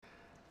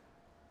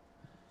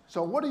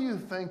So what do you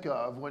think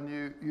of when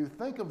you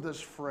think of this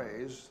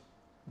phrase,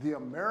 the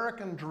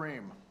American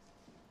dream?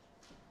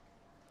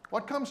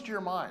 What comes to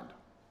your mind?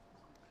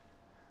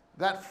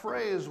 That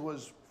phrase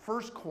was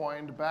first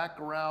coined back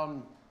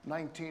around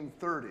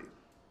 1930.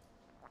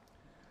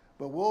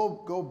 But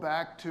we'll go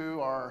back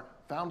to our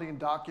founding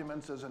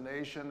documents as a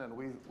nation, and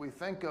we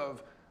think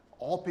of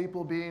all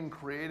people being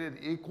created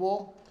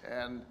equal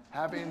and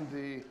having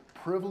the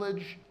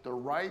privilege, the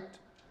right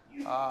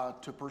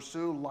to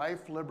pursue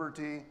life,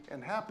 liberty,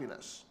 and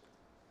happiness.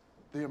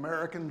 The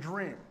American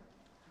dream.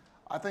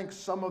 I think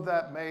some of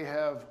that may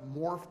have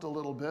morphed a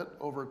little bit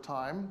over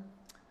time.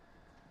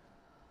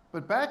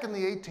 But back in the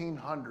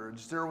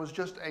 1800s, there was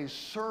just a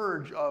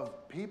surge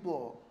of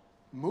people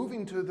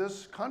moving to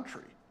this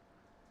country.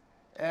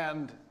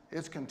 And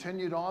it's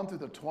continued on through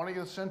the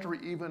 20th century.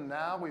 Even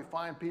now, we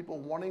find people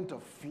wanting to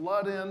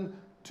flood in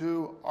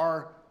to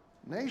our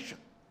nation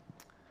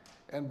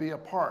and be a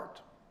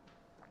part.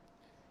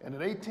 And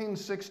in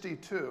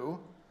 1862,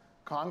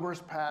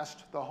 Congress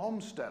passed the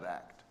Homestead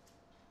Act.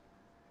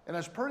 And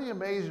it's pretty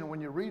amazing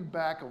when you read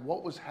back of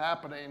what was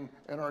happening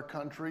in our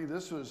country.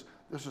 This was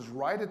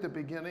right at the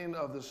beginning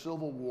of the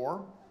Civil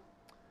War.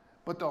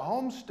 But the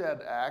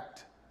Homestead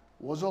Act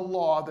was a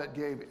law that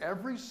gave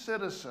every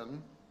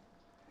citizen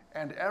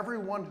and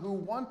everyone who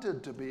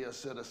wanted to be a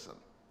citizen.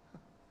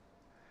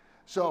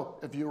 So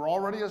if you were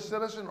already a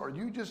citizen or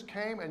you just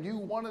came and you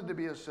wanted to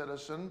be a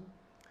citizen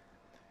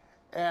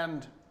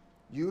and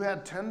you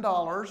had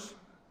 $10,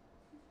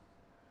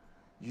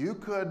 you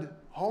could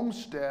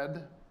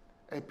homestead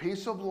a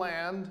piece of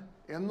land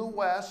in the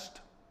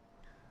West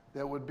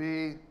that would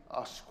be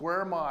a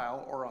square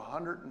mile or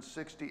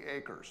 160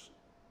 acres.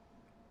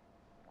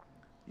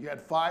 You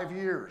had 5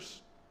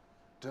 years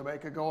to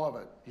make a go of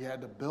it. You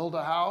had to build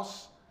a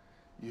house.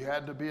 You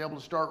had to be able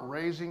to start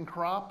raising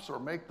crops or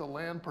make the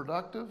land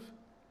productive.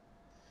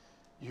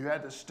 You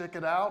had to stick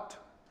it out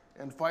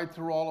and fight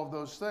through all of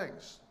those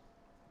things.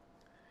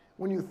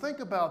 When you think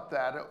about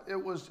that, it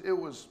was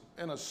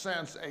in a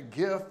sense a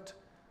gift,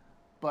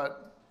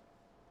 but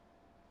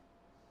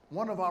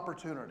one of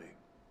opportunity.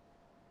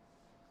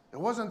 It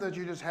wasn't that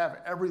you just have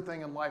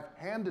everything in life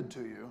handed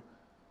to you,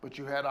 but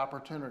you had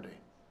opportunity.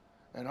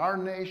 And our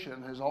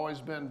nation has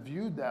always been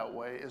viewed that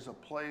way, as a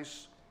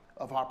place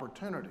of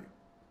opportunity.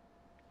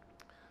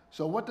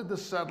 So what did the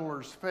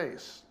settlers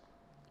face?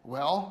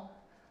 Well,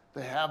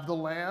 they have the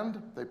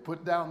land, they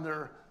put down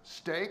their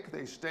stake,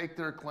 they stake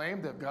their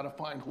claim, they've got to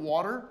find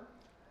water,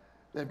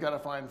 they've got to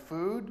find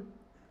food,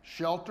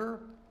 shelter,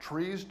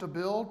 trees to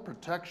build,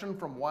 protection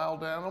from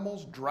wild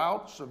animals,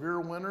 drought, severe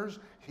winters,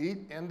 heat,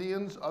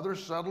 Indians, other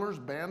settlers,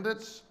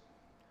 bandits,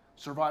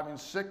 surviving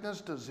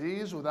sickness,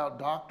 disease without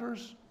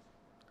doctors,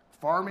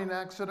 farming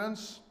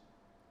accidents.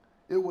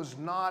 It was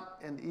not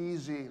an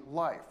easy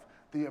life.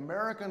 The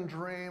American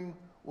dream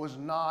was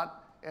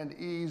not an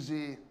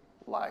easy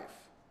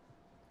life,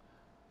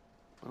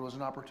 but it was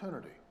an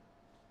opportunity.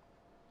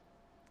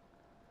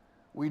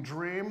 We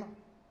dream,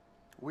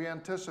 we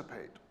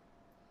anticipate.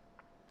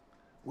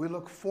 We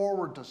look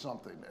forward to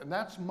something. And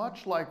that's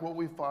much like what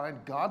we find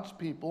God's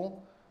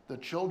people, the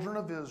children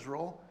of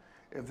Israel,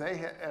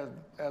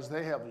 as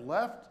they have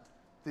left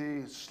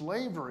the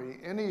slavery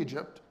in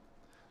Egypt,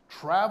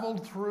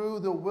 traveled through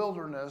the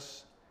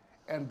wilderness,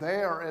 and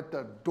they are at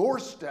the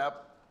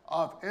doorstep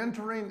of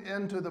entering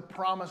into the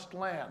promised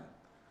land.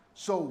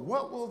 So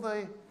what will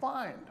they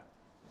find?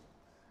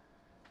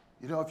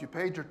 You know, if you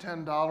paid your $10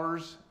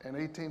 in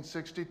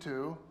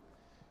 1862,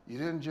 you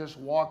didn't just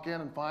walk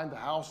in and find the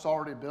house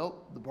already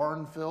built, the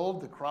barn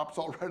filled, the crops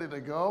all ready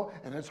to go,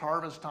 and it's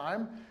harvest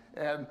time,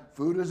 and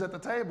food is at the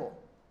table.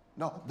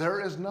 No,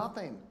 there is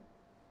nothing.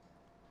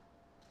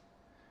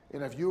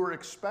 And if you were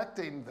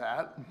expecting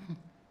that,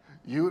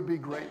 you would be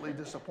greatly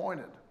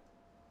disappointed.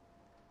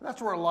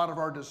 That's where a lot of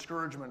our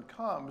discouragement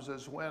comes,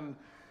 is when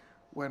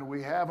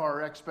we have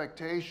our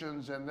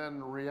expectations and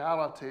then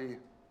reality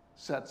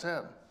sets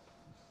in.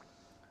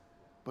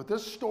 But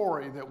this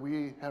story that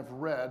we have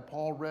read,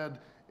 Paul read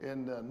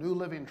in the New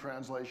Living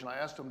Translation. I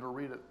asked him to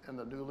read it in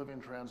the New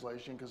Living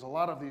Translation because a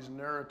lot of these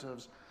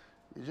narratives,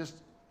 if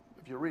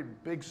you read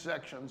big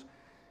sections,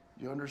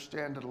 you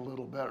understand it a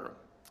little better.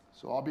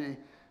 So I'll be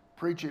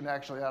preaching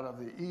actually out of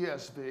the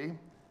ESV,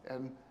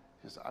 and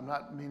I'm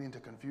not meaning to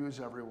confuse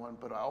everyone,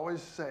 but I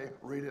always say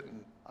read it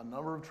in a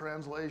number of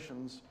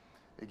translations.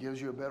 It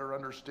gives you a better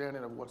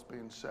understanding of what's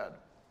being said.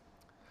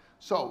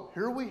 So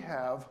here we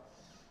have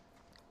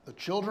the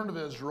children of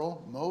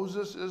Israel.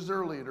 Moses is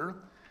their leader,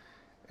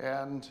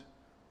 and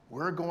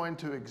we're going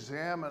to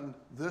examine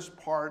this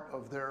part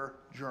of their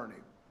journey.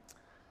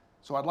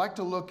 So I'd like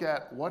to look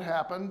at what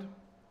happened,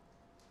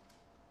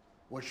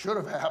 what should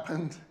have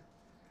happened,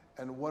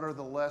 and what are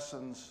the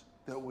lessons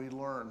that we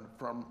learn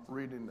from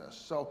reading this.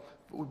 So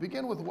we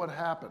begin with what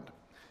happened.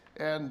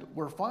 And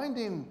we're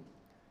finding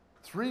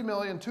 2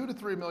 to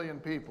 3 million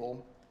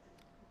people,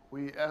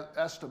 we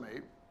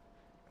estimate,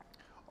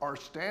 are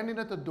standing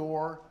at the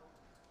door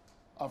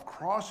of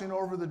crossing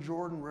over the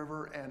Jordan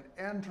River and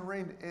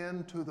entering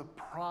into the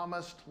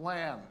promised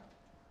land.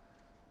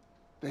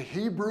 the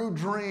Hebrew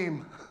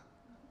dream.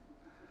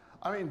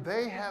 I mean,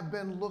 they have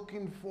been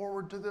looking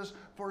forward to this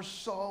for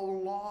so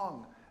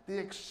long. The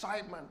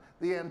excitement,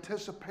 the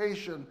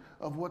anticipation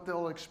of what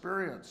they'll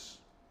experience.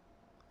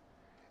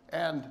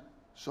 And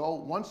so,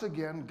 once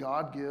again,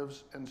 God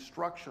gives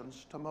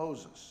instructions to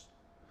Moses.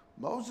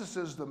 Moses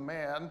is the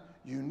man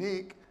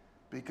unique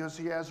because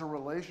he has a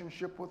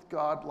relationship with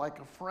God like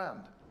a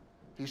friend.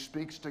 He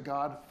speaks to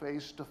God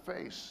face to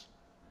face,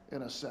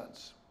 in a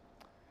sense.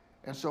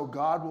 And so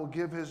God will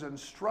give his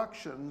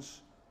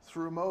instructions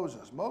through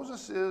Moses.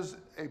 Moses is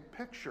a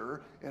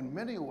picture in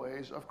many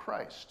ways of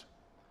Christ.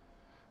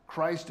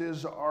 Christ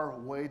is our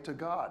way to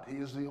God. He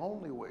is the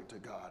only way to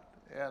God.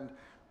 And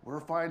we're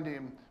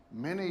finding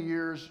many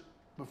years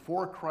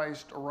before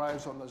Christ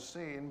arrives on the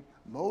scene,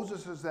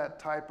 Moses is that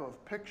type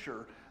of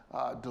picture,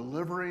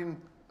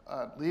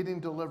 leading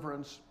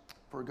deliverance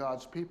for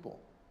God's people.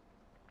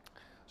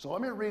 So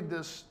let me read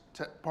this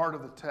part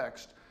of the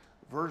text,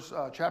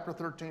 chapter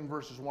 13,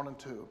 verses 1 and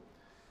 2.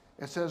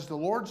 It says, "The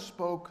Lord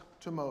spoke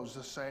to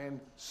Moses,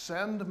 saying,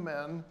 'Send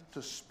men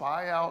to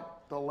spy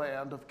out the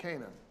land of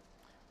Canaan,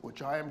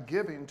 which I am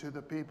giving to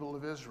the people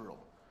of Israel.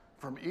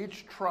 From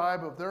each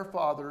tribe of their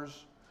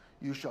fathers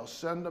you shall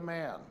send a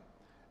man,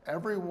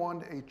 every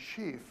one a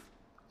chief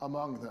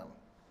among them.'"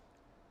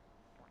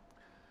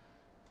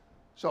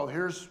 So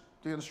here's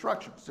the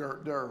instructions.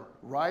 They're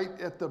right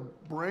at the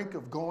brink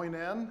of going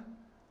in.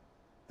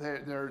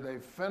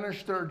 They've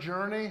finished their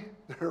journey.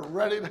 They're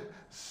ready to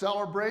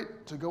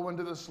celebrate to go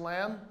into this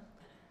land.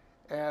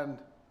 And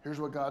here's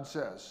what God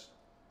says.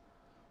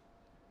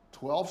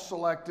 12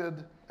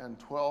 selected and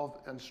 12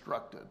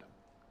 instructed.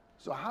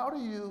 So how do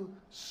you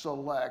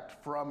select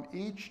from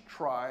each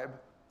tribe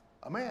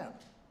a man?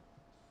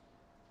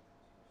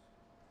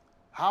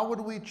 How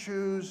would we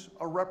choose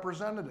a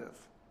representative?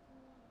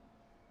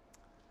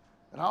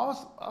 And I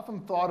often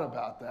thought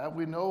about that.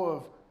 We know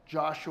of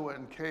Joshua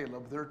and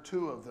Caleb. There are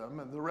two of them.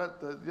 And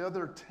the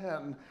other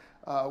 10,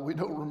 we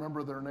don't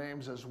remember their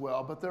names as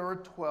well. But there are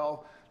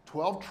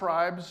 12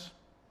 tribes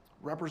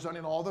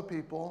representing all the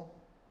people.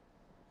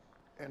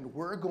 And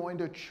we're going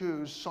to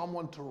choose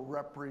someone to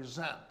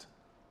represent.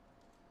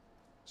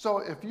 So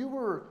if you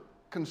were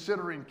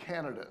considering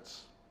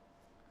candidates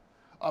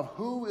of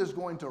who is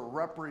going to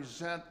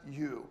represent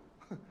you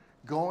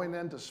going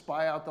in to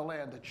spy out the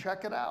land, to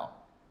check it out,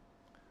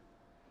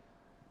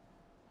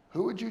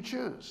 who would you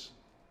choose?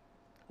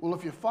 Well,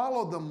 if you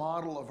followed the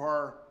model of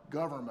our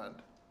government,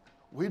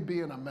 we'd be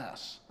in a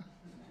mess.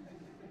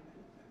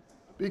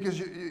 Because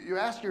you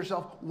ask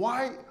yourself,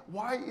 why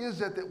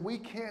is it that we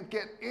can't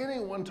get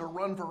anyone to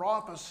run for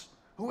office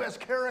who has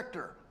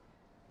character?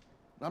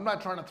 I'm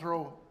not trying to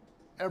throw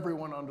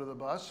everyone under the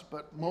bus,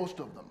 but most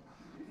of them.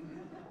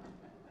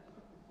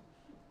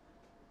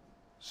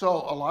 So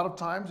a lot of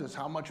times it's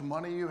how much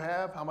money you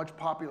have, how much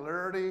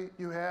popularity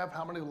you have,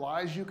 how many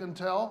lies you can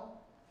tell.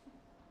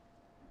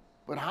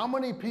 But how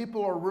many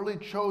people are really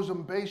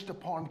chosen based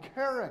upon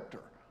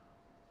character?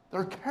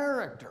 Their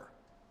character.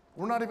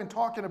 We're not even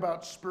talking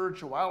about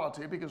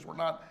spirituality because we're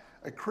not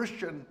a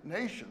Christian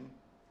nation.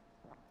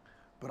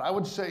 But I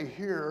would say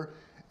here,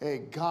 a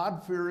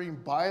God-fearing,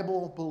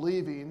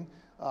 Bible-believing,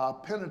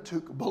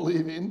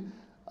 Pentateuch-believing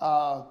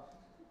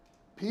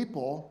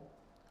people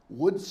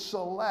would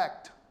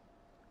select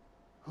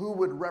who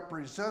would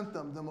represent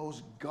them, the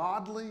most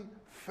godly,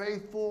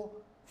 faithful,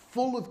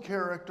 full of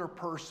character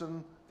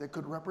person that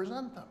could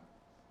represent them.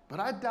 But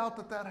I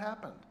doubt that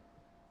happened.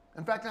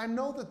 In fact, I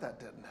know that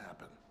didn't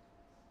happen.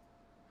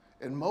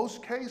 In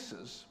most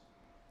cases,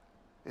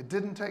 it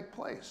didn't take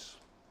place.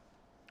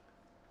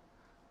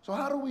 So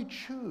how do we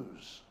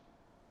choose?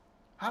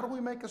 How do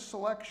we make a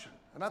selection?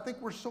 And I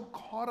think we're so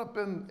caught up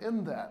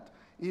in that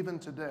even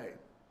today.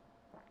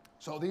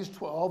 So these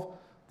 12,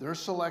 they're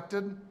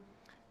selected,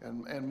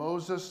 and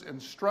Moses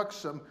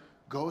instructs them,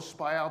 go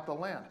spy out the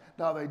land.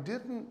 Now, they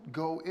didn't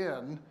go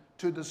in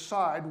to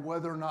decide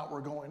whether or not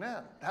we're going in.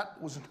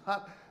 That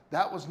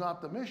was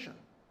not the mission.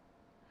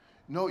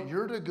 No,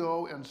 you're to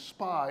go and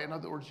spy. In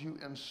other words, you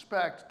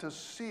inspect to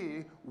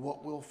see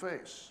what we'll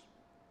face.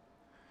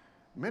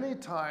 Many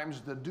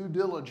times the due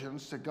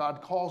diligence that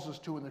God calls us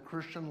to in the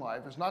Christian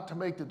life is not to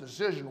make the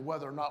decision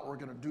whether or not we're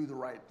going to do the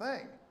right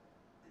thing.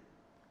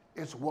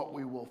 It's what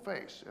we will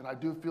face. And I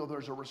do feel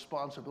there's a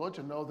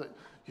responsibility to know that,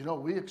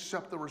 we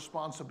accept the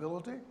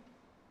responsibility.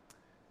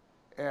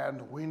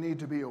 And we need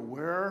to be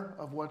aware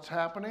of what's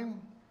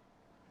happening.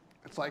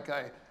 It's like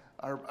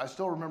I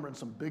still remember in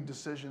some big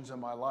decisions in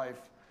my life,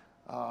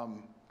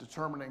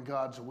 determining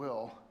God's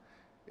will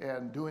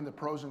and doing the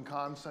pros and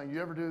cons thing.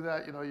 You ever do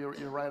that?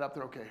 You write up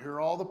there, okay, here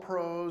are all the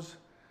pros,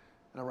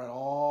 and I write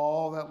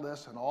all that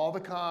list and all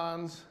the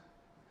cons.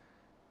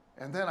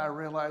 And then I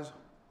realize,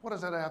 what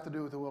does that have to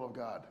do with the will of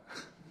God?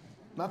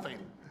 Nothing.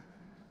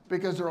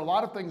 Because there are a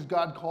lot of things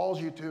God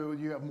calls you to,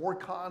 you have more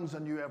cons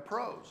than you have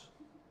pros.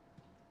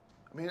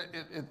 I mean,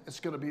 it's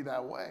going to be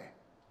that way.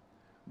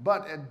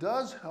 But it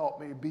does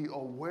help me be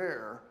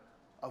aware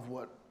of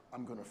what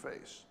I'm going to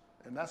face.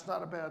 And that's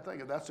not a bad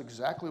thing. And that's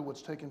exactly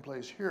what's taking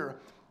place here.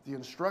 The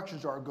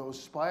instructions are go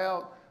spy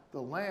out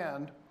the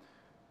land,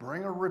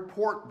 bring a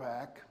report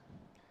back,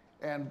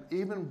 and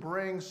even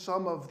bring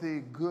some of the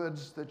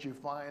goods that you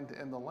find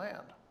in the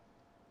land.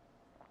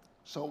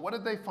 So what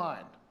did they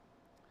find?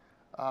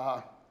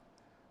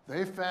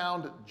 They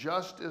found,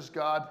 just as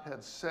God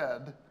had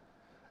said,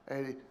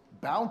 a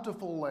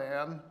bountiful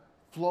land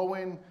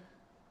flowing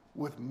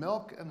with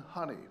milk and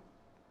honey.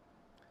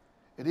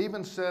 It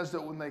even says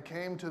that when they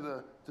came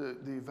to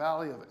the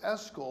valley of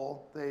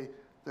Eshcol,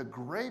 the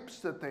grapes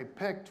that they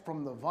picked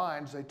from the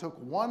vines, they took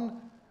one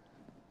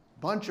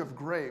bunch of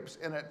grapes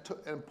and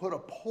put a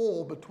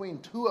pole between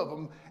two of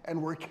them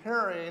and were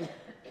carrying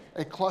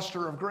a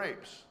cluster of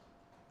grapes.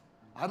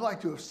 I'd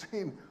like to have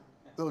seen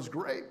those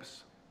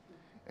grapes.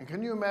 And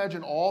can you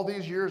imagine all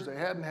these years they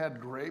hadn't had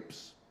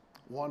grapes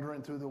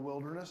wandering through the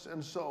wilderness?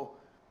 And so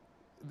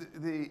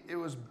it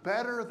was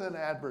better than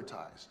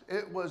advertised.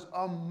 It was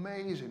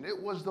amazing. It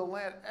was the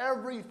land.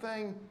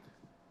 Everything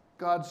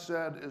God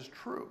said is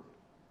true.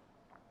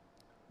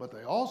 But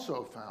they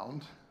also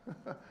found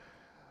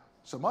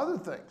some other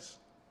things.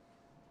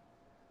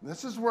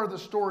 This is where the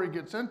story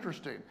gets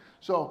interesting.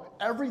 So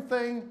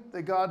everything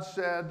that God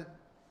said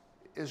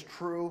is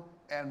true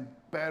and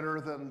better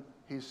than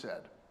he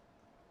said.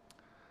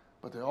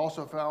 But they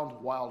also found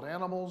wild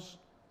animals,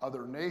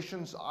 other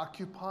nations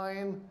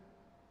occupying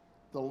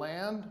the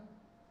land,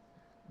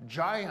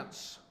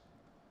 giants.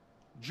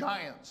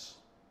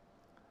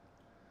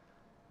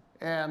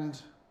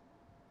 And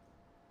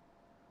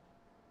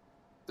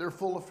they're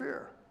full of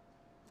fear.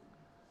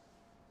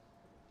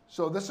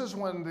 So this is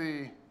when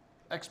the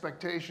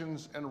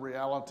expectations and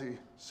reality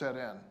set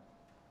in.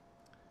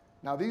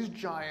 Now these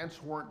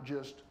giants weren't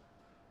just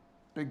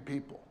big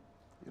people.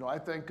 You know, I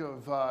think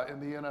of in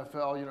the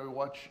NFL, you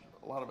know,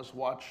 a lot of us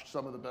watch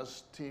some of the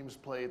best teams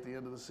play at the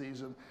end of the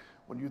season.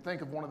 When you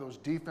think of one of those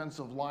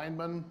defensive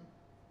linemen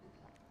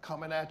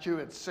coming at you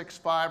at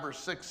 6'5" or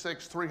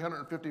 6'6",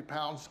 350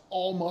 pounds,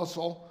 all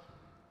muscle,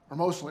 or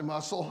mostly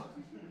muscle,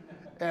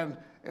 and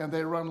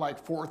they run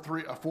like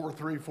 4.3, a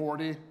 4.3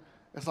 40,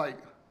 it's like,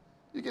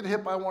 you get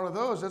hit by one of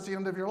those, that's the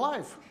end of your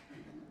life.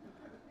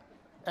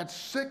 At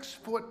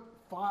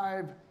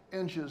 6'5"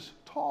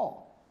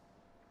 tall.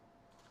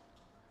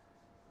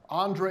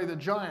 Andre the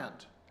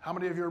Giant, how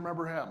many of you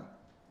remember him?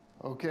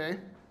 Okay.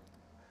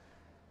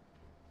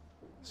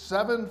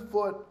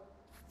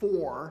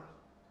 7'4",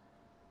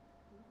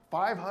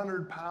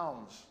 500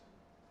 pounds,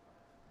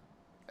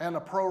 and a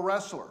pro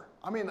wrestler.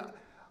 I mean,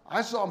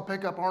 I saw him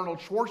pick up Arnold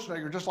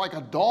Schwarzenegger just like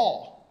a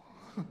doll.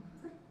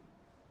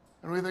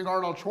 And we think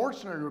Arnold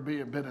Schwarzenegger would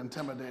be a bit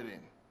intimidating.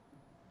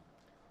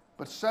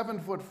 But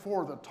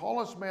 7'4", the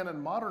tallest man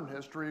in modern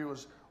history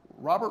was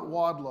Robert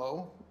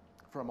Wadlow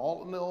from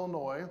Alton,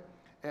 Illinois,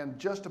 and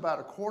just about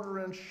a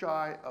quarter-inch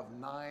shy of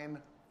 9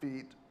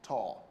 feet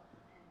tall.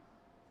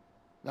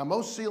 Now,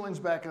 most ceilings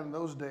back in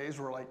those days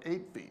were like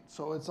 8 feet.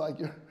 So it's like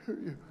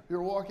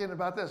you're walking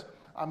about this.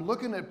 I'm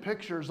looking at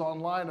pictures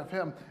online of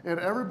him, and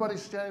everybody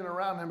standing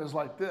around him is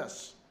like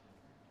this.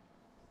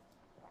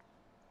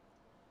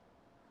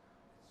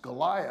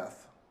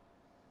 Goliath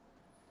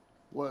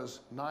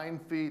was 9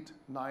 feet,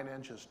 9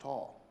 inches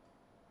tall.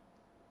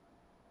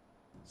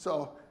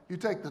 So you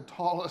take the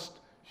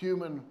tallest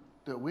human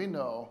that we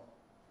know,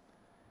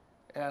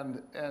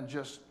 and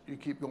just, you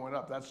keep going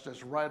up. That's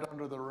just right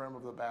under the rim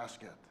of the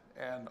basket,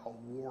 and a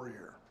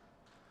warrior.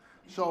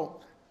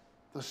 So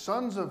the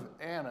sons of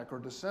Anak, or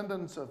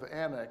descendants of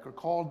Anak, are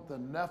called the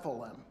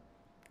Nephilim.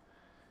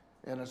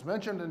 And it's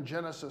mentioned in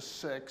Genesis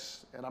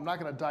 6, and I'm not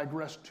going to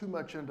digress too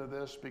much into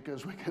this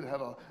because we could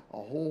have a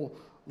whole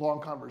long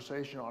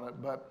conversation on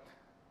it, but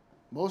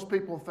most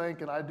people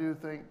think, and I do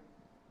think,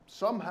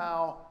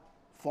 somehow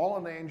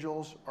fallen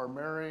angels are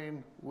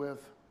marrying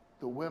with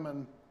the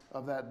women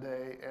of that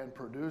day and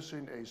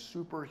producing a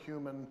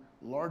superhuman,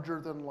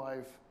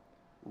 larger-than-life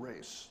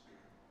race.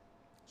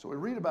 So we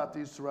read about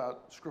these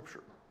throughout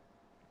Scripture.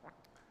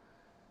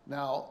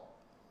 Now,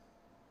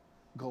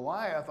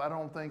 Goliath, I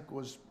don't think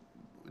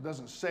it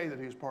doesn't say that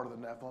he's part of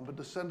the Nephilim, but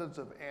descendants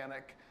of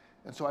Anak.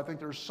 And so I think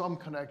there's some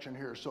connection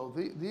here. So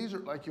these are,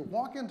 like, you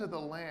walk into the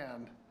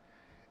land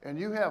and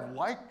you have,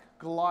 like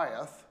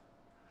Goliath,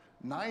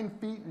 9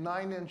 feet,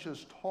 9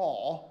 inches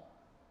tall,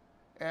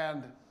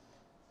 and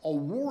a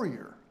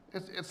warrior.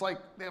 It's like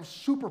they have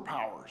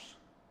superpowers.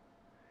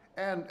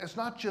 And it's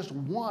not just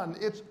one,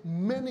 it's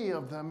many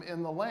of them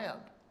in the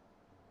land.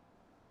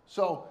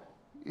 So,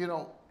 you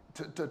know,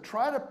 to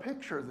try to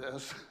picture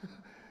this,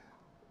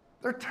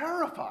 they're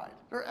terrified.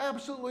 They're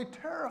absolutely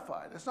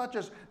terrified. It's not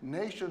just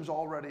nations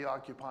already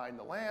occupying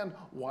the land,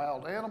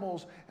 wild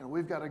animals, and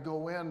we've got to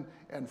go in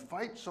and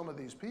fight some of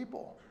these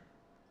people.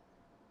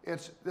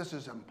 This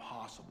is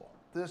impossible.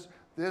 This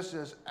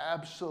is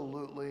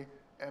absolutely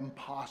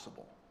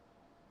impossible.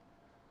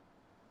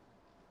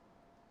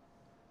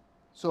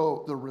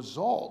 So the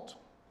result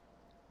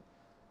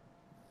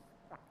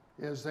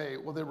is they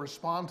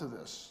respond to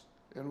this.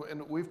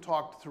 And we've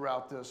talked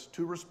throughout this,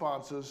 2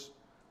 responses: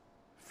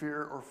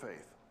 fear or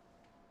faith.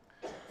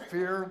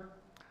 Fear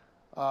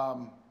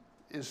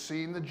is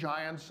seeing the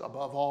giants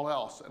above all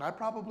else. And I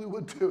probably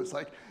would too. It's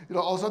like,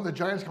 all of a sudden the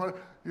giants come out,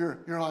 you're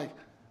like,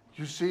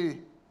 you see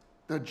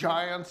the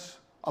giants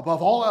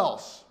above all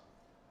else.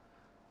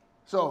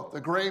 So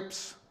the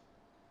grapes,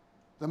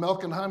 the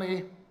milk and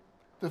honey,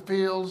 the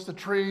fields, the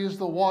trees,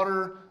 the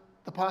water,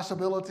 the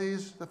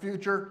possibilities, the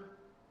future,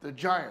 the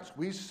giants.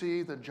 We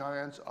see the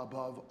giants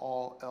above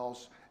all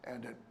else,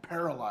 and it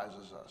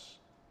paralyzes us.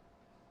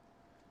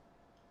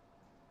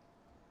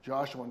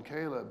 Joshua and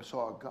Caleb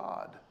saw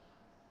God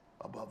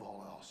above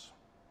all else.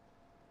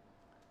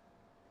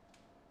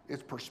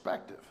 It's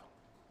perspective.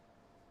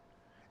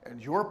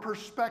 And your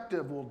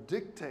perspective will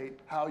dictate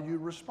how you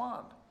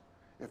respond.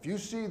 If you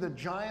see the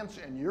giants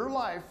in your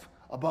life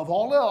above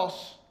all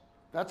else,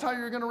 that's how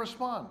you're going to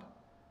respond.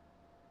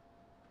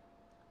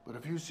 But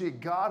if you see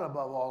God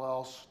above all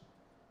else,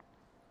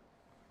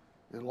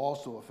 it'll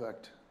also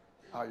affect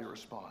how you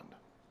respond.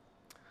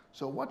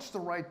 So what's the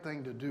right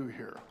thing to do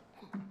here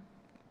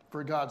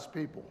for God's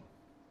people?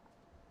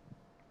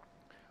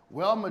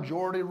 Well,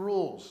 majority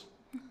rules.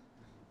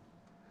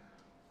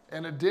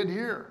 And it did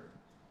here.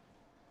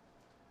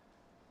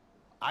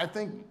 I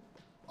think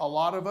a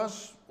lot of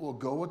us will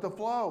go with the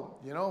flow.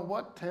 You know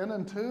what, 10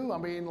 and 2? I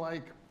mean,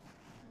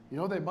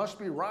 they must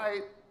be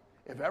right.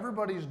 If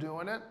everybody's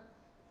doing it,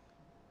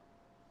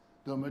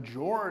 the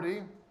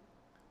majority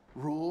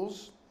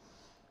rules.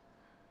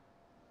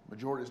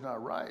 Majority's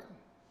not right.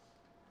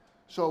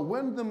 So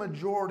when the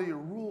majority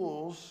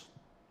rules,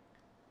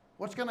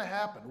 what's going to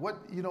happen?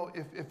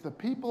 If the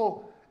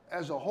people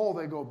as a whole,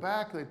 they go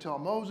back, they tell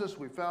Moses,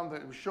 we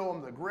show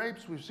them the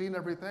grapes, we've seen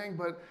everything,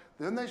 but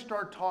then they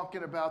start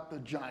talking about the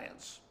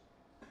giants.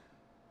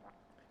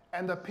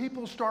 And the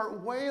people start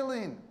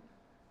wailing.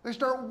 They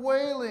start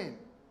wailing.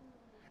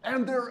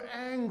 And they're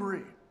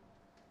angry.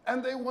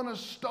 And they want to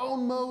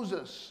stone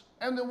Moses.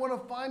 And they want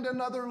to find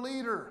another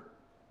leader.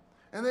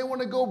 And they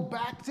want to go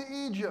back to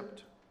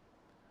Egypt.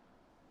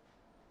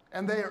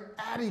 And they are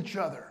at each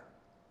other.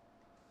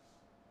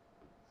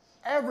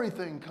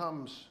 Everything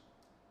comes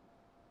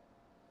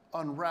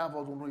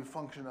unraveled when we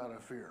function out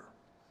of fear.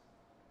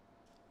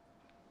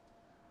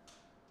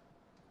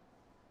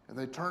 And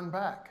they turn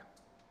back.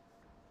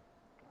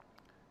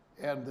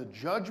 And the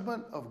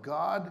judgment of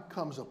God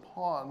comes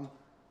upon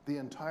the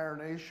entire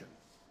nation.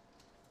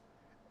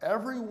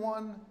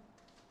 Everyone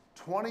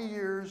 20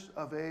 years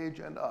of age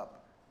and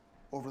up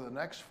over the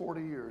next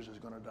 40 years is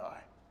going to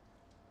die.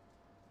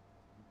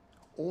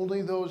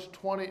 Only those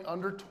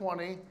under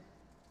 20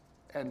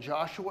 and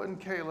Joshua and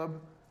Caleb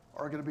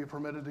are going to be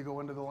permitted to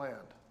go into the land.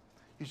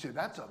 You say,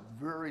 that's a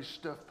very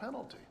stiff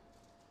penalty.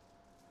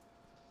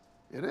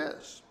 It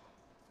is.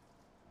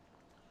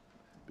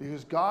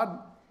 Because God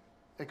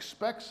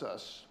expects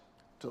us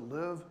to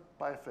live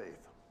by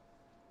faith.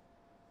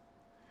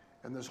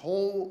 And this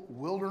whole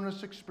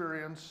wilderness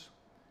experience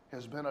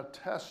has been a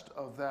test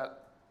of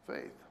that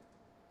faith.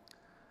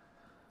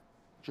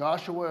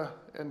 Joshua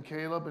and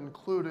Caleb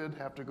included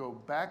have to go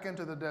back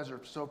into the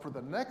desert. So for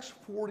the next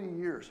 40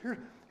 years,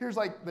 here's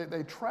like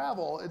they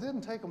travel. It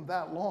didn't take them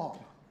that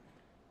long.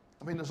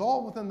 I mean, it's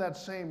all within that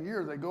same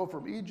year. They go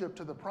from Egypt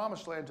to the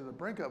promised land, to the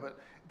brink of it.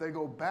 They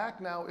go back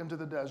now into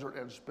the desert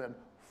and spend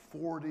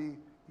 40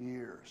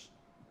 years.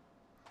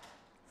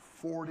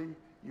 40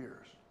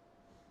 years.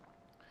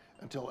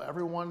 Until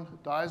everyone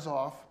dies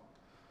off,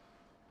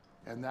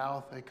 and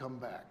now they come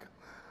back.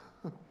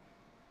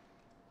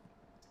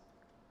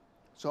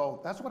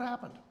 So that's what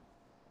happened.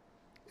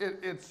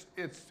 It's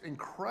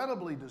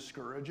incredibly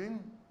discouraging.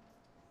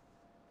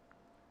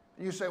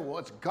 You say, well,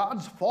 it's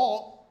God's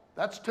fault.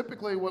 That's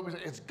typically what we say.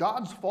 It's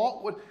God's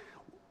fault.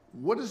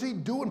 What is he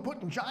doing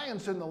putting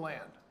giants in the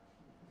land?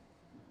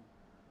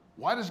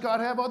 Why does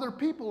God have other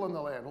people in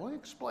the land? Well, he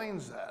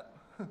explains that.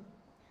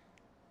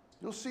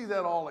 You'll see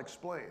that all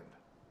explained.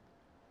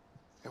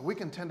 And we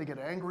can tend to get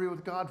angry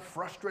with God,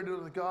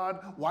 frustrated with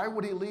God. Why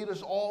would he lead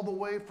us all the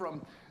way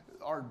from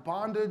our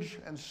bondage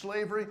and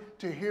slavery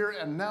to here,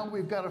 and now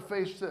we've got to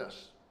face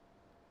this?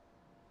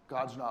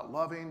 God's not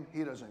loving,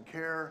 he doesn't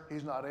care,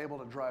 he's not able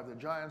to drive the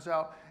giants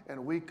out,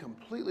 and we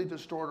completely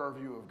distort our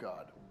view of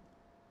God.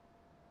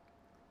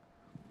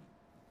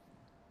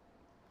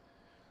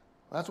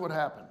 That's what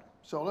happened.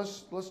 So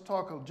let's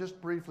talk just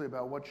briefly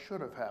about what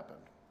should have happened.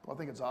 Well, I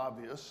think it's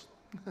obvious.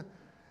 And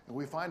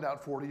we find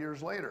out 40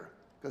 years later,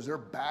 because they're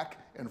back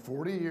in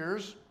 40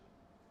 years.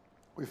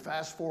 We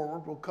fast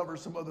forward, we'll cover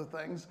some other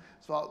things.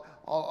 So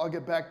I'll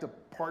get back to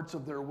parts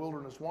of their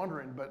wilderness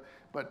wandering,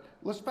 but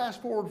let's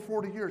fast forward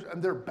 40 years,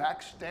 and they're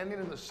back standing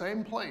in the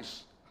same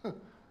place.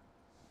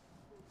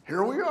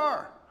 Here we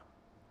are.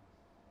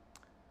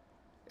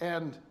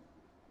 And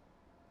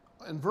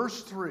in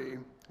verse 3, I'm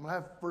going to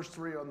have verse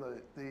 3 on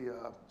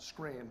the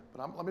screen,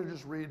 but let me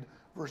just read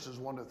verses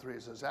 1 to 3.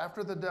 It says,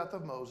 after the death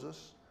of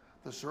Moses,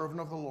 the servant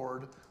of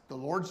the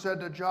Lord said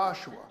to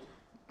Joshua,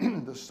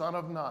 the son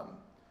of Nun,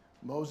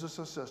 Moses'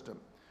 assistant,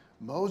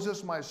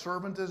 Moses, my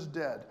servant, is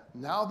dead.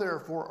 Now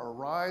therefore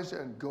arise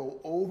and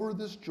go over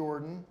this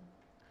Jordan,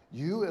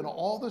 you and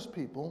all this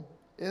people,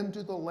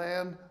 into the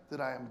land that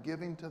I am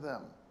giving to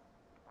them.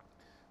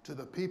 to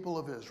the people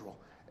of Israel,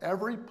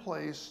 every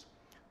place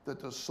that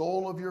the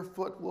sole of your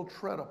foot will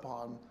tread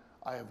upon,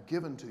 I have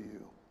given to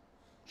you,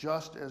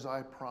 just as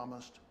I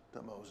promised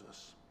to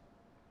Moses.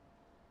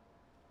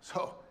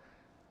 So,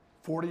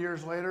 40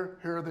 years later,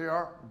 here they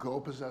are, go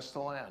possess the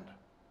land.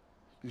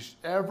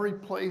 Every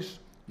place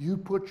you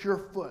put your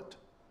foot,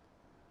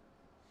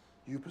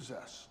 you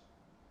possess.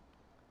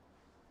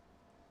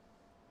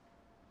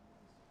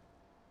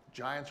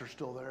 Giants are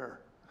still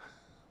there.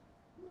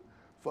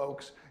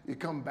 Folks, you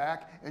come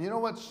back, and you know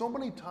what? So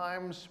many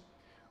times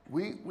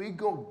we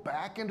go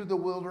back into the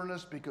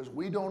wilderness because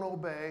we don't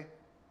obey,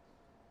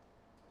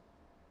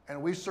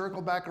 and we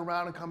circle back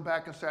around and come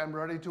back and say, I'm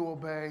ready to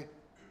obey,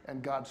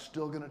 and God's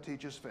still going to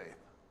teach us faith.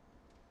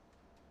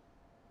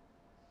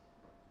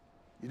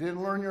 You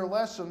didn't learn your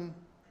lesson.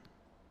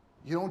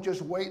 You don't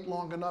just wait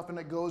long enough and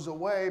it goes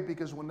away,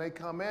 because when they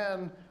come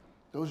in,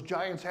 those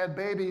giants had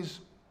babies.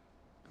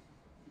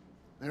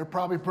 They're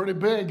probably pretty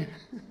big.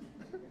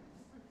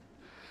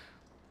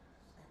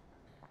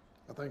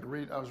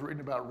 I was reading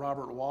about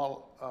Robert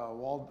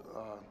Waldorf.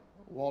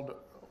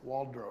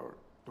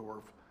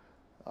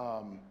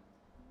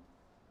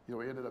 He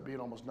ended up being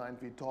almost 9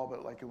 feet tall,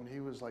 but like when he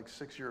was like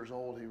 6 years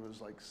old, he was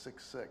like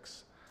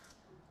 6'6".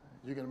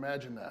 You can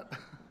imagine that.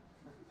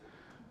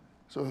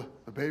 So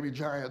the baby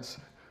giants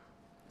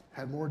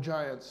had more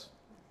giants.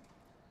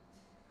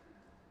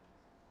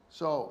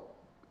 So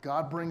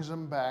God brings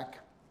them back.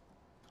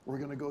 We're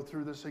going to go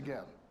through this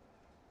again.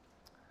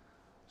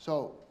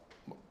 So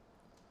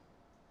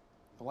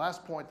the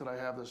last point that I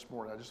have this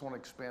morning, I just want to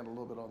expand a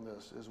little bit on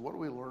this, is what do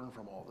we learn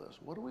from all this?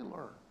 What do we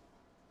learn?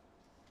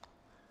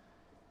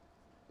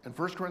 In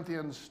 1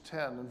 Corinthians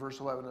 10 and verse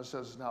 11, it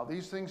says, now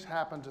these things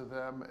happen to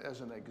them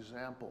as an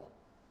example,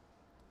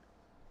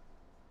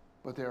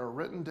 but they are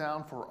written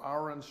down for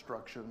our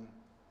instruction,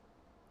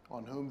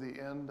 on whom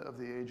the end of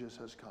the ages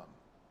has come.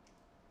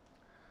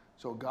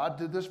 So God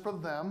did this for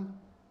them,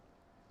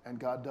 and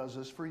God does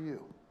this for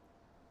you,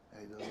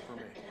 and he does it for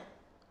me.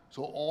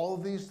 So all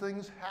of these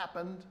things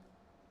happened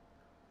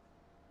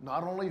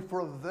not only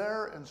for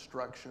their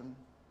instruction,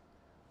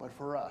 but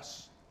for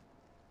us.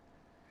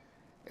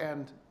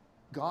 And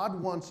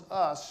God wants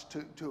us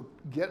to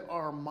get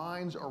our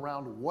minds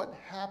around what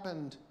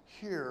happened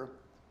here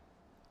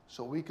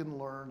so we can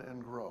learn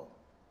and grow.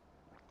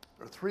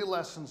 There are 3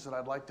 lessons that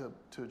I'd like to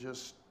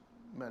just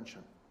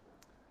mention.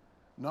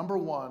 Number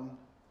 1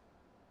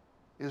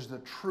 is the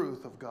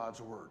truth of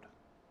God's word.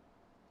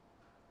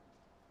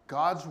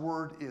 God's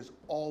word is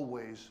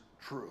always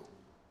true.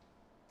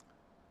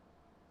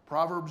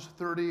 Proverbs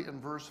 30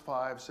 and verse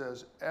 5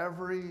 says,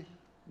 every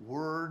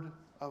word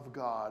of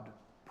God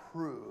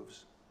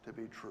proves to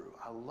be true.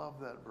 I love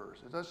that verse.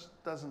 It just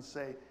doesn't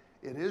say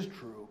it is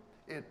true,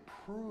 it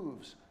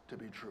proves to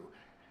be true.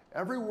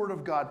 Every word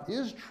of God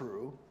is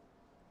true.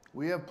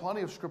 We have plenty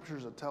of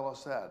scriptures that tell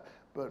us that.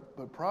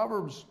 But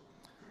Proverbs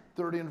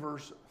 30 and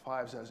verse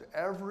 5 says,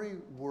 every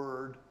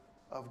word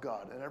of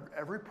God, and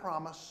every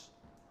promise,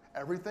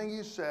 everything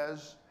he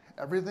says,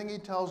 everything he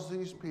tells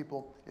these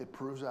people, it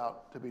proves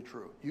out to be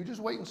true. You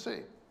just wait and see.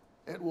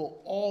 It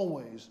will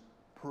always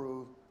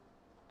prove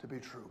to be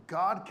true.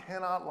 God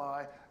cannot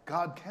lie.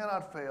 God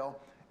cannot fail.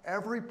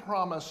 Every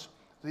promise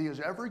that he has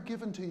ever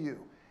given to you,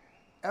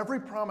 every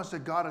promise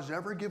that God has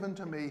ever given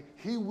to me,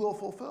 he will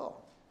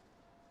fulfill.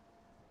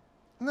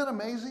 Isn't that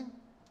amazing?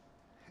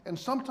 And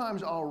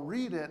sometimes I'll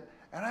read it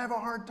and I have a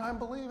hard time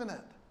believing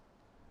it,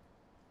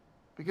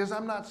 because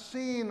I'm not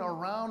seeing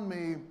around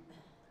me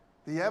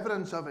the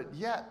evidence of it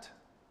yet.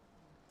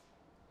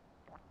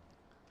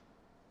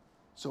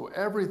 So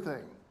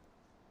everything.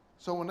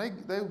 So when they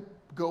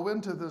go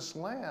into this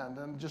land,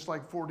 and just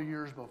like 40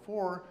 years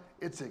before,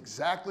 it's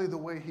exactly the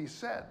way he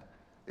said.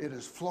 It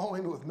is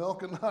flowing with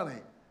milk and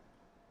honey.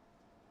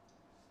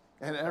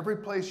 And every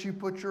place you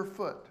put your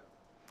foot,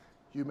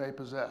 you may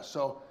possess.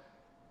 So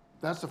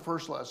that's the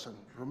first lesson.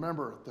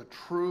 Remember the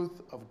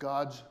truth of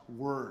God's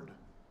word.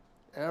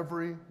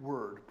 Every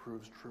word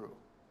proves true.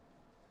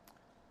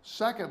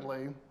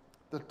 Secondly,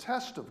 the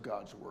test of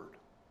God's word.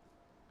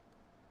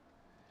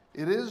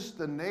 It is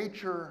the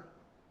nature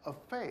of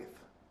faith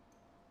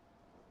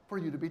for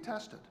you to be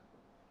tested.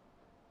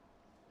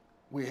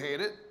 We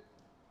hate it.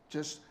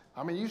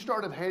 You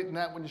started hating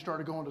that when you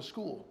started going to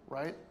school,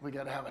 right? We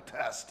got to have a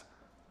test.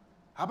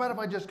 How about if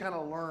I just kind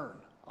of learn?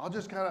 I'll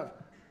just kind of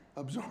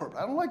absorb.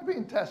 I don't like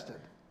being tested.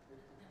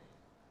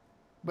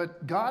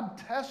 But God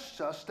tests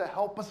us to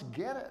help us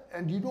get it.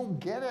 And you don't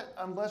get it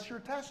unless you're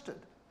tested.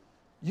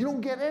 You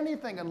don't get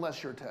anything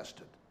unless you're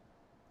tested.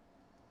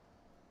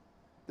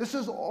 This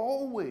is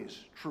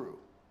always true.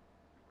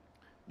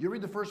 You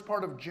read the first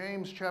part of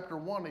James chapter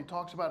 1, he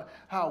talks about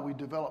how we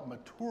develop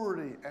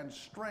maturity and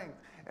strength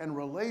and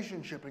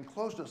relationship and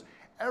closeness.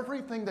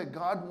 Everything that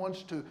God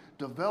wants to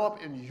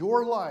develop in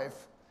your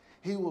life,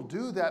 he will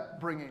do that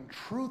bringing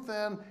truth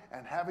in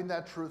and having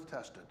that truth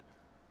tested.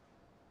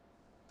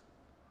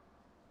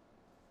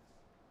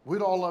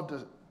 We'd all love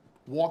to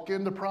walk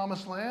into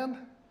promised land.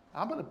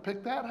 I'm going to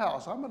pick that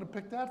house. I'm going to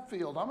pick that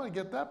field. I'm going to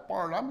get that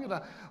barn. I'm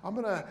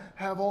going to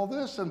have all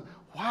this. And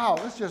wow,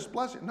 let's just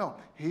bless it. No,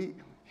 he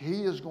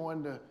is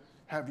going to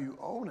have you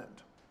own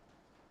it.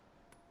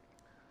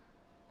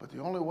 But the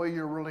only way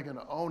you're really going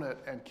to own it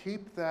and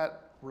keep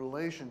that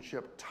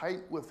relationship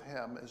tight with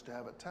him is to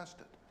have it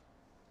tested.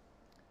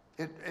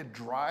 It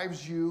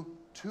drives you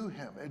to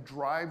him. It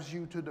drives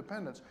you to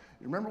dependence.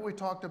 You remember we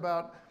talked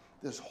about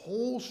this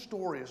whole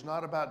story is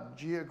not about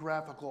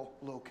geographical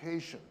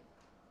location,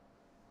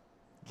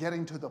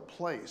 getting to the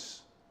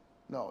place.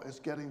 No, it's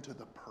getting to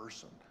the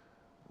person,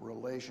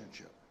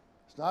 relationship.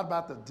 It's not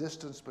about the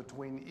distance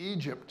between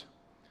Egypt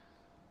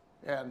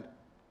and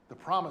the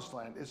promised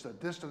land. It's the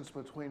distance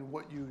between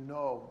what you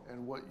know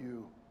and what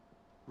you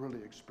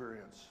really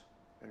experience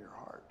in your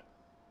heart,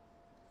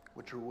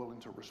 what you're willing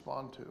to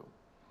respond to.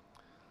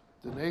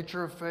 The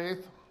nature of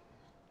faith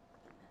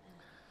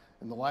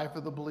in the life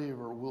of the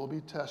believer will be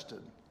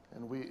tested,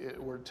 and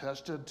we're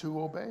tested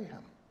to obey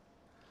him.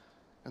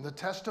 And the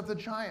test of the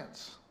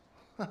giants.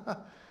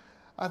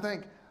 I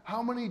think,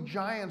 how many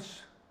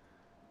giants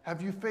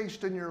have you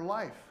faced in your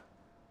life?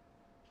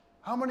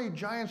 How many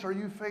giants are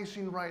you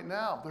facing right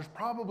now? There's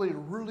probably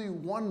really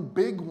one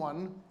big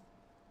one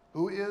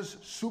who is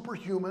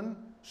superhuman,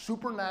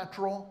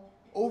 supernatural,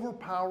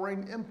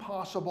 overpowering,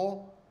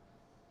 impossible,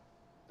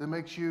 that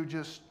makes you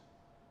just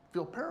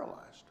feel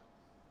paralyzed.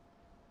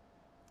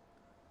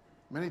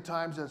 Many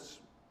times it's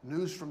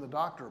news from the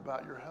doctor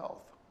about your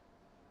health.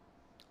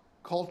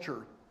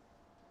 Culture,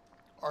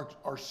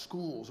 our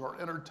schools, our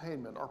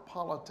entertainment, our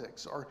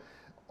politics,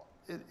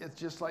 it's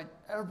just like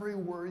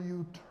everywhere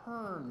you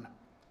turn,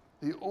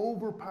 the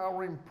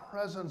overpowering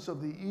presence of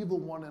the evil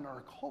one in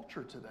our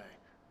culture today.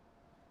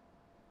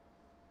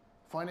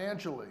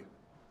 Financially,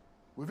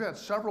 we've had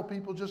several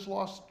people just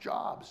lost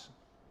jobs,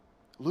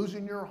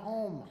 losing your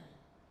home,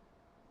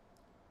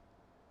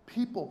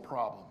 people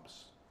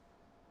problems,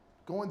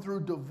 going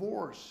through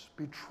divorce,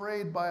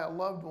 betrayed by a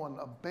loved one,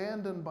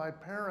 abandoned by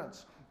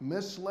parents,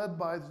 misled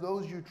by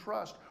those you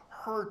trust,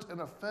 hurt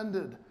and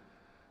offended,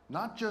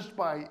 not just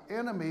by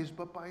enemies,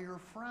 but by your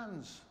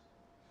friends,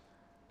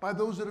 by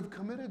those that have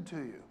committed to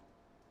you.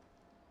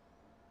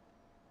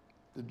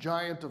 The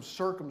giant of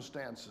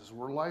circumstances,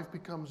 where life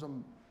becomes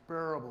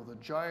unbearable, the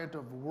giant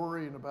of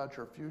worrying about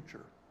your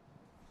future.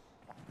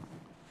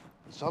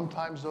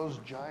 Sometimes those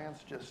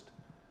giants just,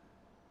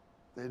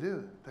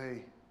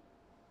 they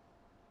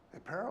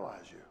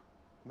paralyze you,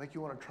 make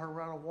you want to turn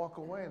around and walk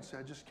away and say,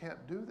 I just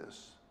can't do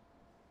this.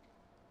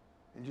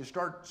 And you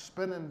start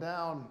spinning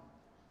down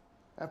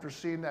after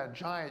seeing that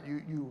giant,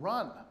 you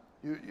run.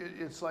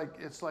 It's like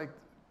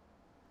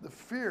the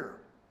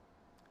fear.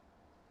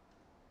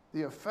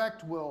 The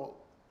effect will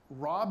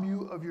rob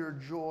you of your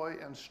joy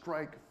and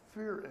strike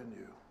fear in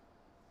you.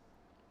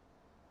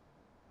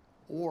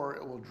 Or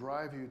it will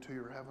drive you to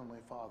your Heavenly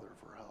Father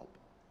for help.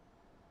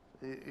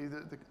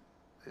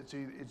 It's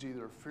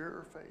either fear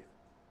or faith.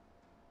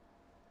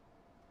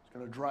 It's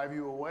going to drive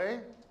you away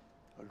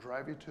or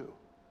drive you to.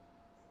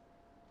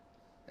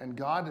 And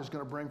God is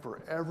going to bring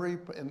for every,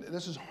 and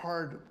this is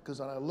hard because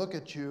when I look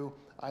at you,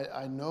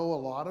 I know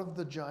a lot of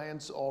the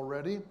giants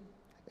already,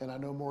 and I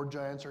know more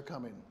giants are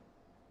coming.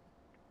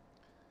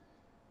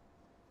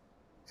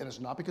 And it's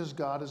not because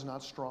God is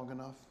not strong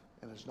enough,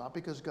 and it's not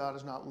because God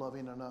is not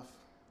loving enough.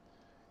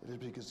 It is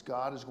because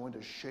God is going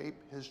to shape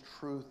his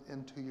truth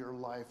into your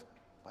life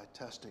by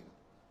testing.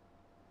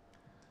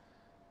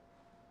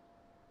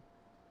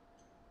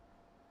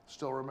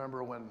 Still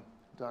remember when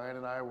Diane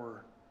and I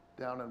were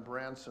down in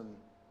Branson,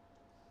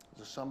 it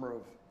was the summer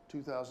of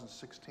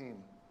 2016.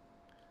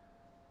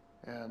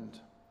 And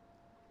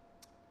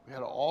we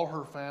had all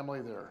her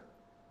family there,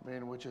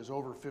 which is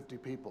over 50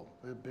 people,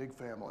 a big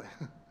family.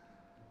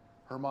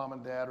 Her mom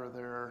and dad are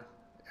there,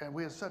 and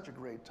we had such a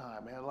great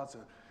time. We had lots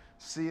of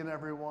seeing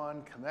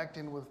everyone,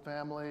 connecting with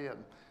family,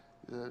 and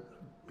the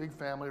big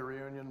family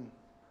reunion.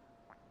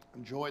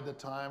 Enjoyed the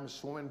time,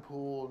 swimming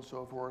pool and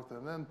so forth.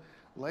 And then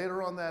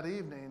later on that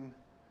evening,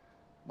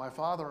 my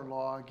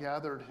father-in-law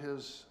gathered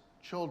his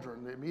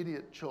children, the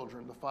immediate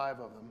children, the 5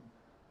 of them,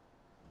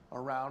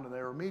 around, and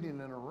they were meeting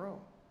in a room.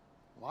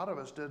 A lot of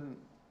us didn't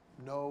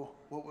know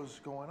what was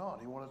going on.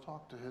 He wanted to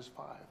talk to his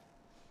 5.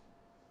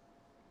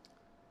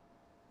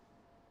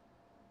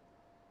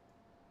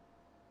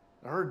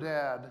 Her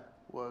dad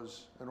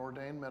was an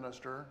ordained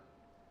minister,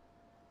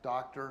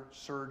 doctor,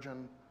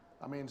 surgeon.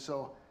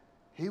 So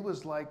he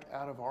was like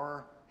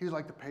he was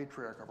like the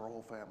patriarch of our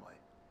whole family.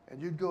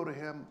 And you'd go to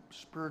him,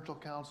 spiritual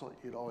counsel,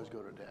 you'd always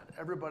go to Dad.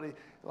 Everybody,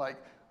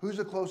 who's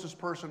the closest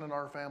person in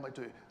our family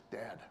to you?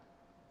 Dad.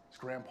 It's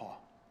Grandpa.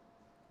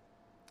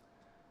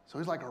 So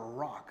he's like a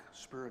rock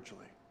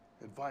spiritually.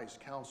 Advice,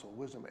 counsel,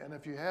 wisdom. And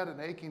if you had an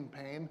aching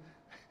pain,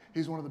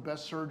 he's one of the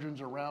best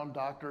surgeons around,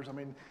 doctors.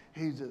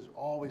 He's just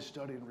always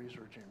studying,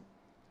 researching.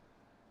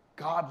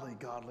 Godly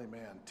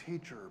man,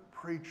 teacher,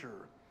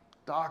 preacher,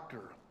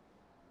 doctor.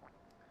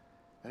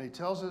 And he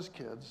tells his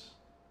kids,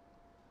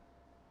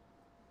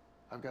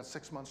 I've got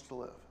 6 months to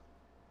live.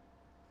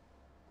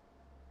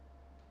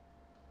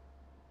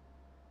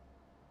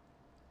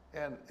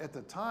 And at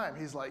the time,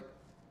 he's like,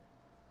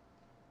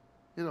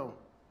 he's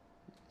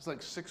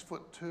like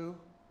 6'2",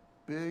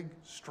 big,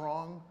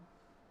 strong,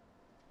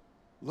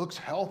 looks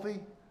healthy.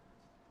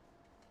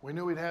 We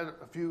knew he'd had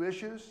a few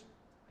issues.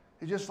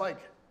 He just like,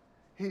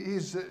 he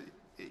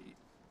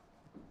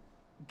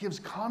gives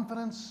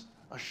confidence,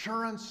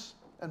 assurance,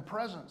 and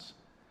presence.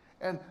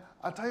 And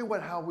I'll tell you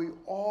how we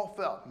all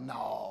felt.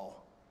 No.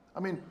 I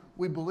mean,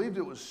 we believed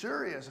it was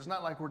serious. It's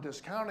not like we're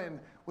discounting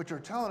what you're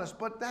telling us,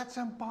 but that's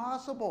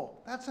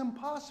impossible. That's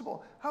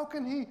impossible. How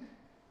can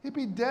he'd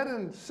be dead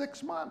in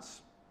 6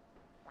 months?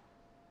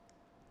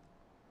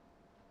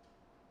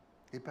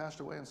 He passed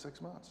away in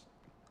 6 months.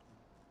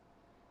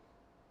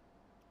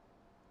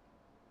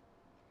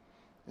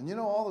 And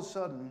all of a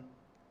sudden,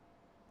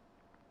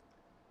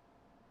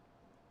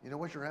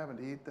 what you're having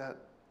to eat that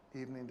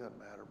evening doesn't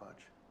matter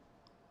much.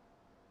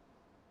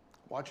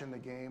 Watching the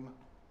game,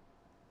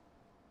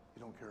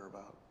 you don't care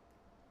about.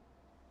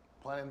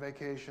 Planning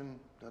vacation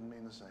doesn't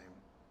mean the same.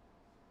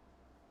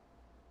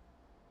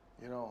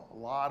 A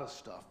lot of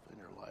stuff in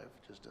your life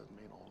just doesn't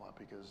mean a whole lot,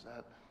 because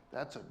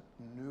that's a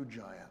new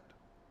giant.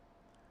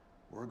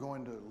 We're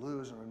going to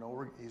lose, and I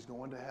know he's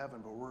going to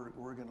heaven, but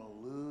we're going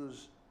to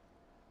lose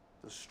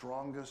the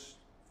strongest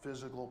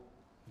physical,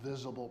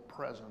 visible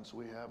presence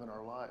we have in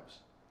our lives.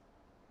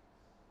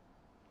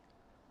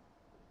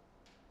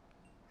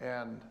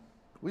 And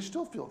we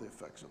still feel the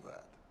effects of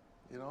that,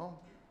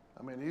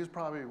 I mean, he's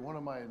probably one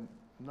of my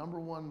number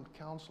one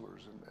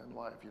counselors in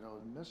life,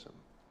 and miss him.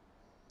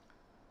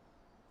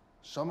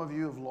 Some of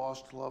you have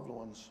lost loved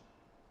ones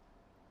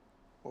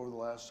over the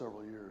last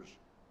several years.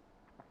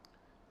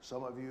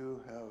 Some of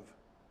you have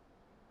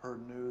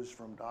heard news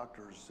from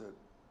doctors that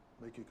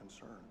make you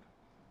concerned.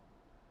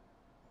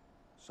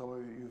 Some of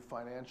you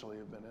financially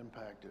have been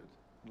impacted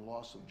and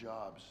loss of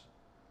jobs.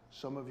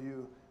 Some of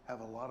you have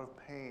a lot of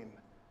pain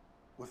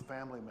with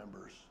family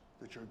members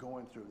that you're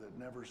going through that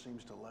never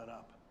seems to let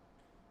up.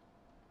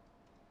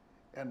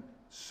 And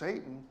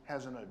Satan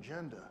has an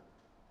agenda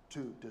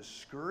to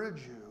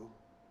discourage you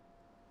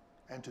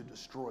and to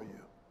destroy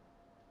you.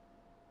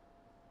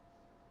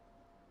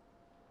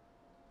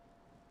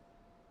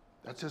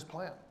 That's his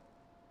plan.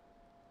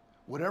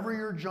 Whatever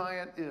your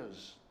giant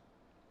is.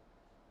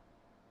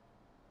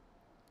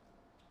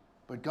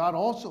 But God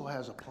also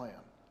has a plan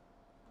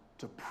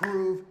to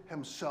prove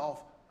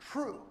himself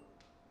true.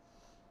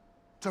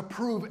 To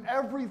prove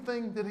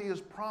everything that he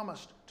has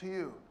promised to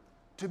you.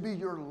 To be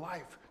your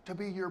life, to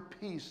be your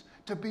peace,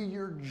 to be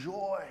your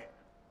joy,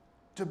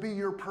 to be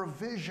your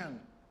provision,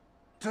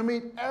 to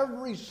meet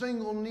every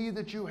single need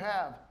that you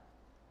have,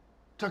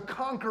 to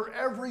conquer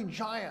every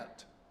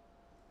giant.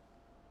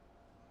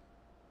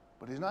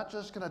 But he's not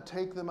just going to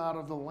take them out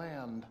of the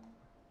land.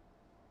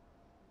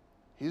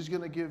 He's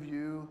going to give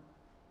you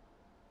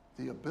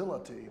the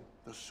ability,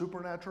 the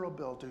supernatural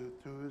ability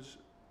through his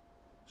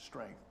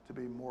strength to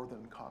be more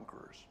than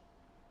conquerors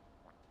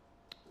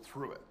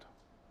through it.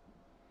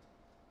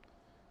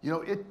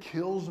 It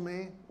kills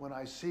me when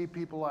I see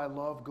people I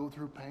love go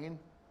through pain.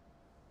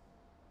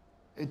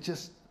 It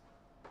just,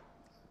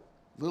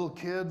 little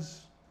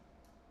kids,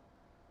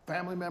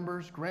 family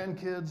members,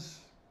 grandkids,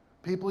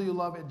 people you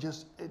love,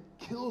 it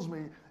kills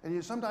me.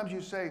 And sometimes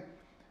you say,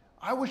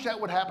 I wish that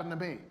would happen to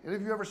me. And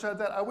have you ever said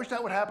that? I wish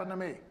that would happen to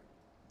me.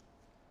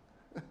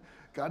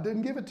 God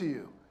didn't give it to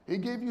you. He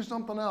gave you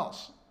something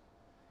else.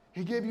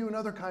 He gave you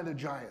another kind of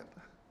giant.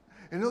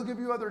 And he'll give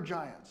you other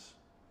giants.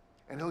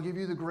 And he'll give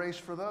you the grace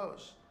for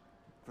those.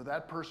 For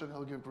that person,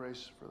 he'll give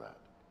grace for that.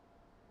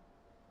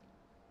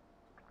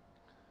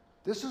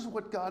 This is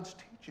what God's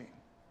teaching.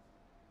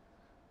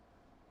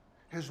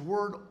 His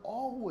word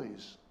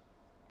always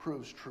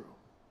proves true.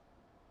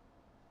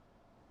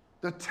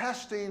 The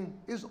testing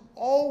is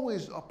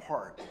always a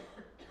part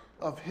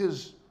of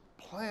his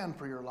plan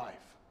for your life.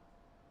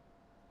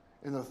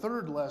 In the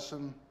third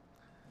lesson,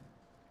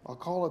 I'll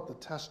call it the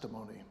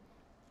testimony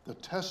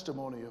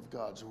of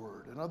God's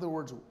word. In other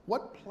words,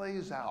 what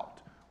plays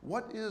out?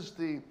 What is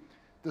the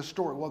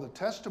story? Well, the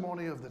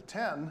testimony of the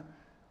 10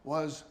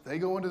 was they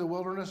go into the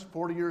wilderness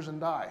 40 years and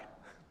die.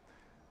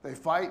 They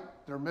fight,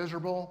 they're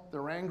miserable,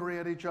 they're angry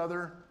at each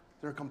other,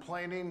 they're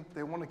complaining,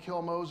 they want to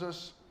kill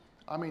Moses.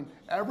 I mean,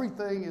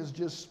 everything is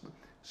just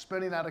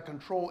spinning out of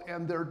control,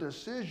 and their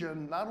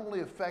decision not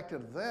only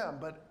affected them,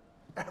 but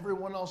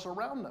everyone else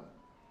around them.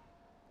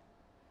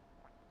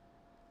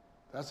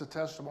 That's the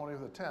testimony of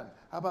the 10.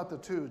 How about the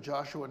 2,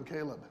 Joshua and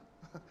Caleb?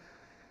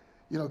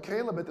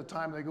 Caleb at the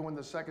time they go in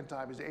the second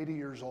time, he's 80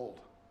 years old.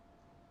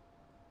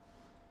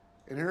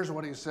 And here's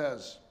what he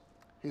says.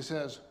 He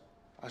says,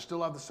 I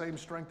still have the same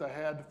strength I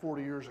had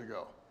 40 years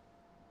ago.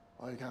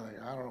 Well, you kind of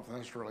think, I don't know if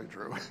that's really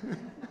true.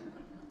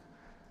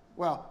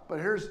 Well, but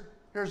here's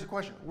the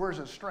question. Where's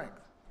his strength?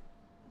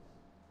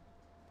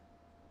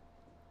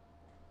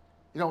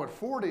 At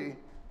 40,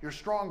 you're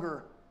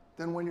stronger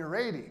than when you're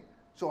 80.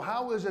 So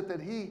how is it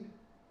that he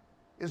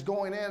is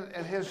going in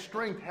and his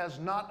strength has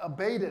not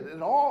abated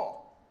at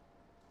all?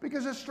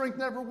 Because his strength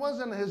never was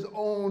in his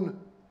own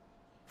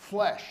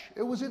flesh.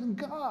 It was in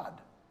God.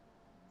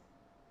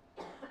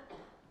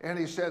 And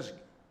he says,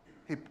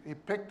 he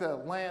picked the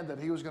land that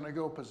he was going to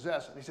go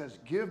possess, and he says,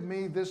 give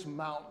me this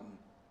mountain.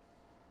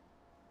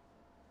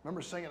 I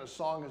remember singing a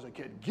song as a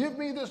kid, give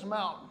me this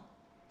mountain.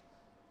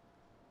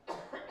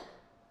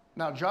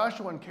 Now,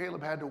 Joshua and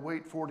Caleb had to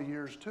wait 40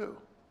 years too.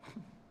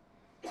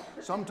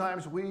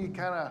 Sometimes we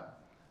kind of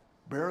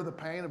bear the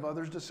pain of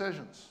others'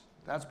 decisions.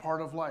 That's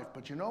part of life.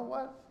 But you know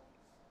what?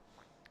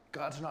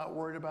 God's not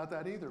worried about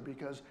that either,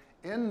 because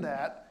in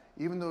that,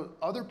 even though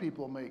other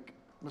people make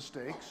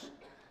mistakes,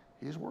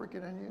 He's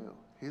working in you.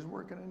 He's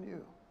working in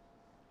you.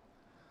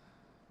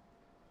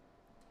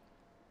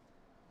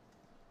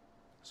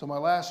 So my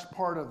last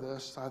part of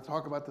this, I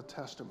talk about the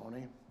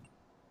testimony,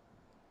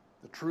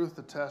 the truth,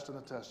 the test, and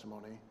the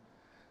testimony.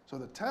 So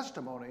the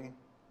testimony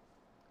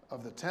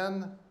of the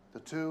 10, the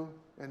 2,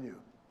 and you.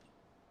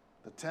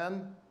 The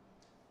 10,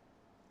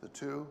 the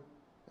 2,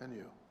 and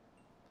you.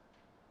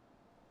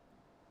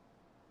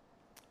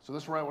 So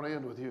this is where I want to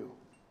end with you.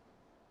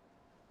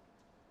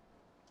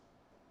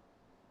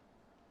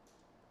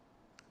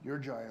 You're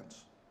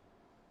giants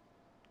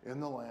in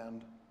the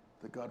land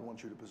that God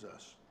wants you to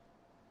possess.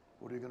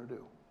 What are you going to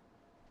do?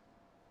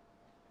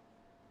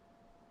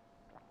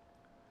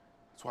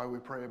 That's why we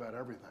pray about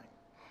everything.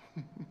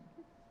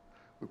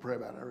 We pray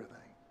about everything.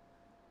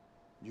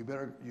 You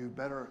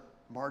better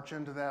march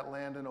into that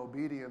land in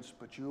obedience,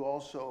 but you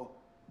also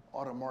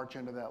ought to march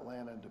into that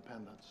land in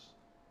dependence.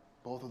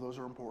 Both of those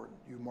are important.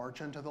 You march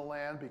into the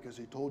land because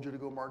He told you to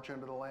go march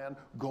into the land.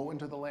 Go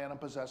into the land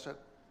and possess it.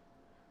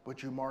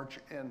 But you march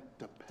in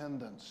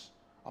dependence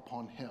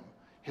upon Him,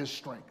 His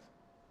strength,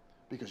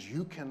 because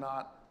you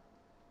cannot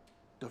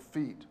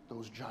defeat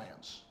those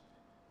giants.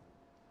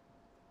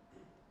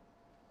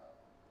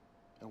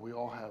 And we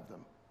all have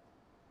them.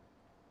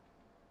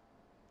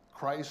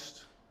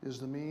 Christ is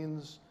the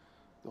means.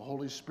 The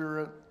Holy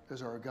Spirit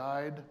is our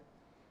guide.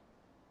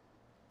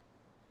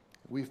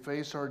 We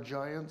face our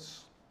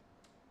giants.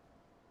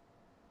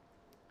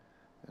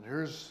 And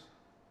here's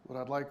what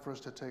I'd like for us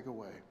to take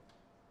away.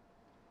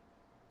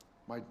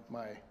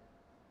 My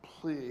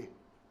plea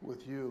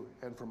with you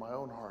and for my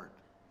own heart.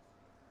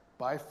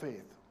 By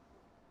faith,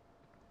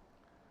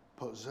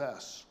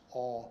 possess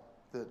all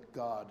that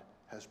God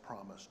has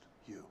promised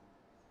you.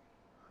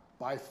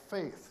 By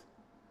faith,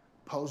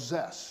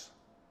 possess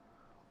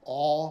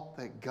all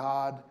that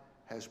God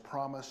has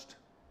promised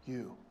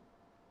you.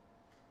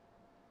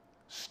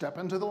 Step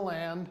into the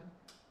land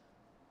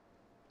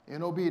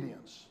in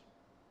obedience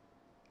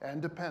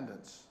and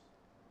dependence,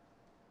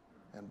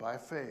 and by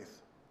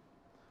faith,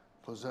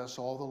 possess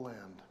all the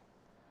land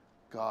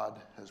God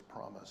has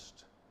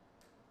promised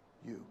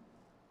you.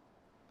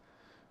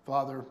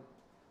 Father,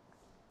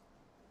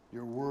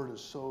 your word is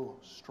so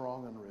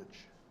strong and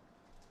rich,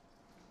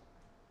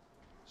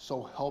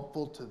 so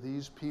helpful to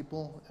these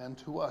people and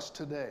to us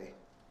today,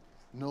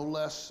 no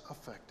less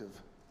effective.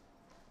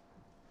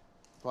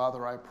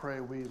 Father, I pray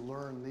we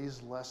learn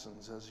these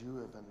lessons as you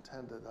have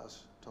intended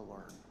us to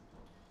learn.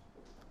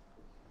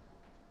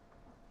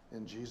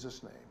 In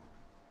Jesus' name,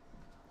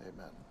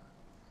 amen.